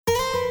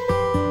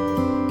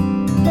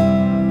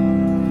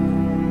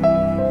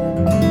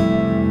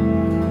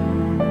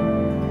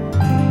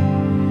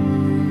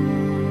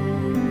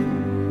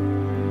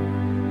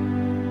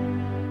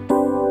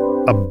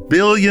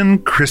billion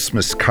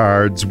Christmas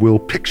cards will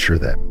picture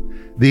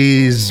them.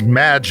 These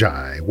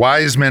magi,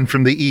 wise men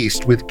from the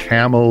east with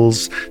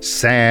camels,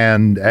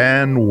 sand,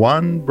 and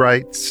one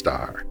bright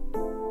star.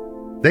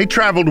 They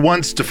traveled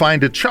once to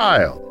find a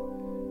child.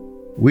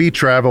 We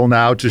travel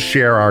now to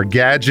share our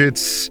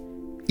gadgets,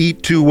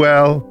 eat too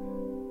well,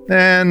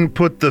 and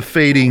put the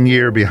fading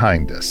year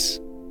behind us.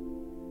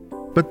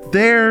 But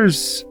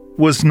theirs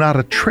was not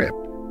a trip.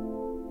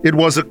 It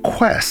was a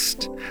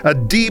quest, a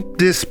deep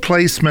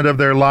displacement of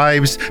their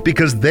lives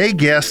because they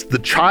guessed the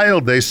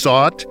child they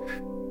sought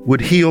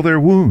would heal their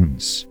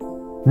wounds,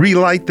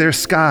 relight their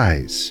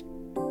skies,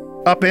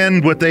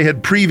 upend what they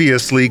had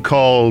previously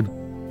called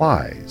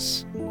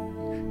lies.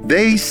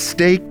 They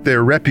staked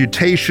their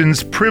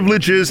reputations,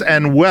 privileges,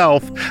 and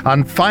wealth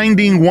on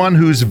finding one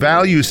whose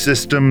value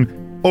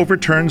system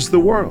overturns the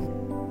world.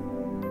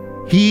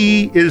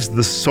 He is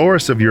the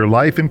source of your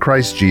life in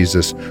Christ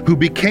Jesus, who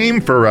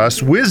became for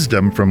us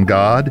wisdom from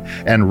God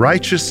and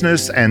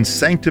righteousness and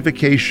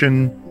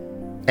sanctification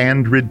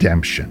and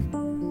redemption.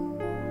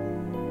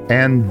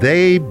 And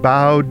they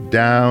bowed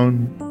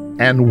down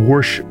and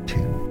worshiped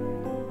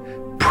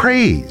him.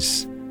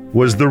 Praise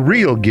was the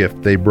real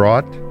gift they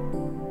brought,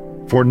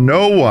 for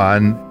no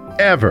one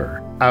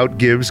ever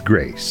outgives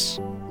grace.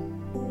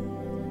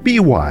 Be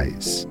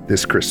wise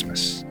this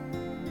Christmas,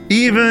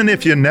 even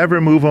if you never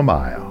move a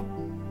mile,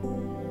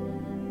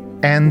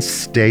 and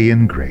stay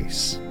in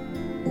grace.